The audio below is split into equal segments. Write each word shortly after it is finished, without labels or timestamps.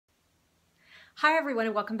Hi everyone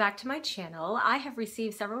and welcome back to my channel. I have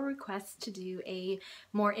received several requests to do a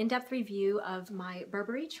more in-depth review of my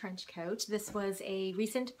Burberry trench coat. This was a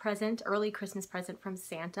recent present, early Christmas present from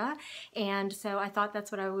Santa, and so I thought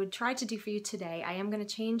that's what I would try to do for you today. I am going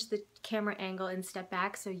to change the camera angle and step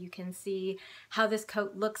back so you can see how this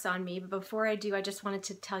coat looks on me, but before I do I just wanted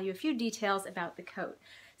to tell you a few details about the coat.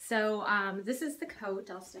 So this is the coat.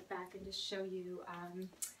 I'll step back and just show you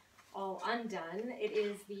all undone. It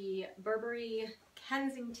is the Burberry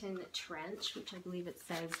Kensington Trench, which I believe it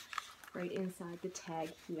says right inside the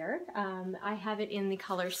tag here. I have it in the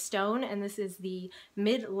color Stone, and this is the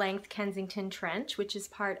mid-length Kensington Trench, which is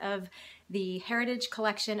part of the Heritage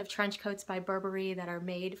collection of trench coats by Burberry that are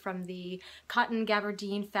made from the cotton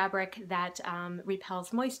gabardine fabric that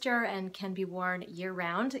repels moisture and can be worn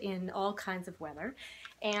year-round in all kinds of weather.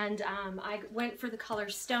 And I went for the color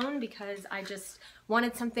Stone because I just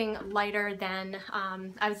wanted something lighter than,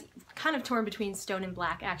 I was kind of torn between Stone and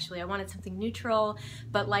Black actually. I wanted something neutral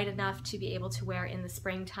but light enough to be able to wear in the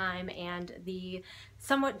springtime, and the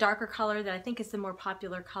somewhat darker color that I think is the more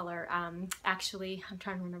popular color, actually, I'm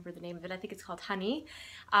trying to remember the name of it, I think it's called Honey,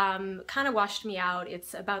 kind of washed me out.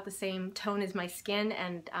 It's about the same tone as my skin,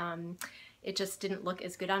 and it just didn't look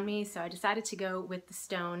as good on me, so I decided to go with the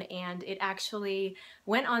Stone, and it actually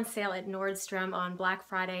went on sale at Nordstrom on Black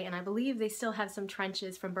Friday, and I believe they still have some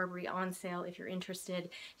trenches from Burberry on sale. If you're interested,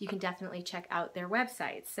 you can definitely check out their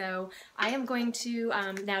website. So I am going to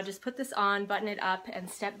now just put this on, button it up, and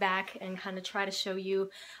step back and kind of try to show you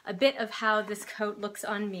a bit of how this coat looks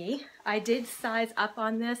on me. I did size up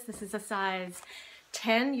on this. This is a size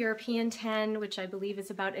 10, European 10, which I believe is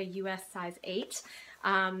about a US size 8.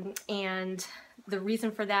 And the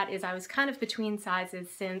reason for that is I was kind of between sizes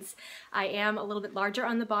since I am a little bit larger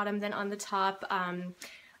on the bottom than on the top.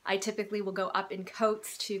 I typically will go up in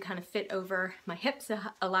coats to kind of fit over my hips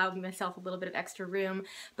to allow myself a little bit of extra room,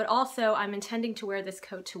 but also I'm intending to wear this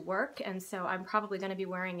coat to work, and so I'm probably going to be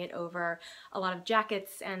wearing it over a lot of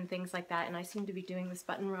jackets and things like that, and I seem to be doing this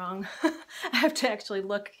button wrong. I have to actually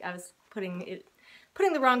look. I was putting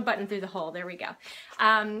the wrong button through the hole. There we go.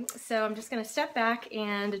 So I'm just going to step back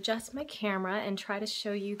and adjust my camera and try to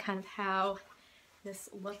show you kind of how this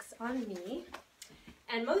looks on me.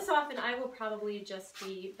 And most often I will probably just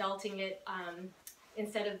be belting it.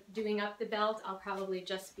 Instead of doing up the belt, I'll probably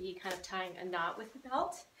just be kind of tying a knot with the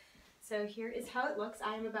belt. So here is how it looks.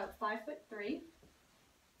 I am about 5'3".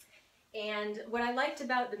 And what I liked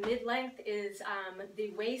about the mid-length is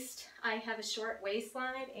the waist. I have a short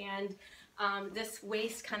waistline, and this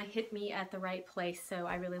waist kind of hit me at the right place, so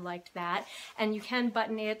I really liked that. And you can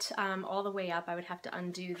button it all the way up. I would have to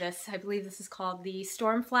undo this. I believe this is called the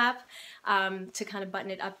Storm Flap, to kind of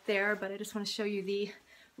button it up there, but I just want to show you the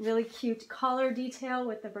really cute collar detail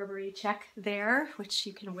with the Burberry check there, which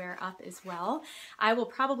you can wear up as well. I will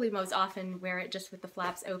probably most often wear it just with the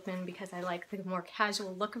flaps open because I like the more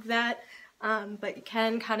casual look of that, but you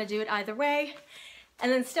can kind of do it either way.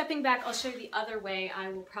 And then stepping back, I'll show you the other way I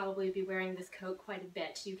will probably be wearing this coat quite a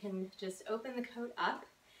bit. You can just open the coat up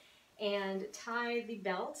and tie the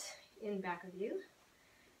belt in back of you.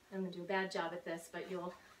 I'm going to do a bad job at this, but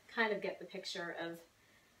you'll kind of get the picture of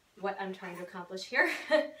what I'm trying to accomplish here.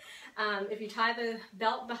 If you tie the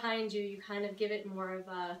belt behind you, you kind of give it more of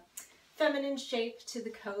a feminine shape to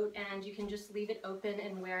the coat, and you can just leave it open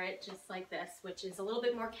and wear it just like this, which is a little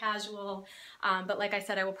bit more casual, but like I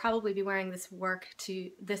said, I will probably be wearing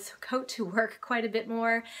this coat to work quite a bit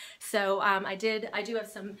more. So I do have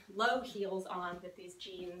some low heels on with these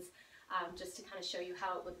jeans, just to kind of show you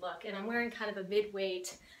how it would look. And I'm wearing kind of a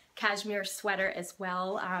mid-weight cashmere sweater as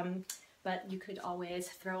well, but you could always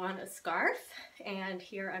throw on a scarf. And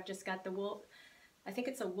here I've just got the wool, I think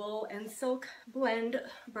it's a wool and silk blend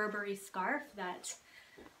Burberry scarf that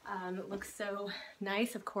looks so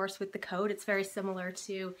nice, of course, with the coat. It's very similar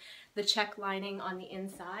to the check lining on the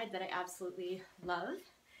inside that I absolutely love.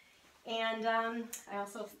 And I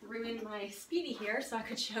also threw in my Speedy here so I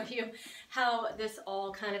could show you how this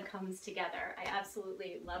all kind of comes together. I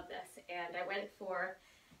absolutely love this, and I went for,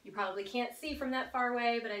 you probably can't see from that far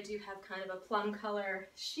away, but I do have kind of a plum color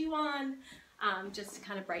shoe on, just to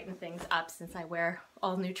kind of brighten things up since I wear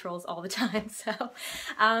all neutrals all the time. So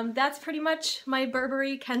that's pretty much my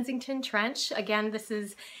Burberry Kensington Trench. Again, this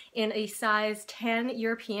is in a size 10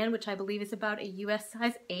 European, which I believe is about a US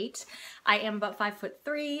size 8. I am about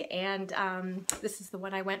 5'3", and this is the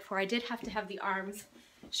one I went for. I did have to have the arms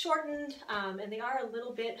shortened, and they are a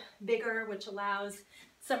little bit bigger, which allows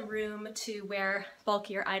some room to wear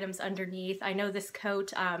bulkier items underneath. I know this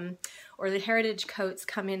coat, or the heritage coats,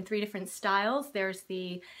 come in 3 different styles. There's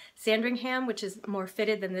the Sandringham, which is more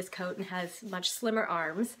fitted than this coat and has much slimmer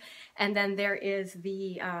arms. And then there is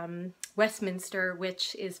the Westminster,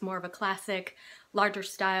 which is more of a classic, larger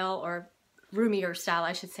style, or roomier style,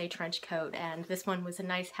 I should say, trench coat. And this one was a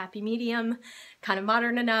nice happy medium, kind of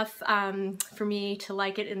modern enough for me to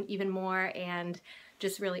like it even more, and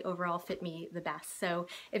just really overall fit me the best. So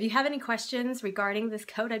if you have any questions regarding this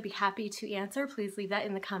coat, I'd be happy to answer. Please leave that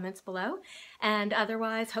in the comments below. And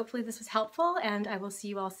otherwise, hopefully this was helpful, and I will see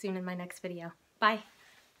you all soon in my next video. Bye.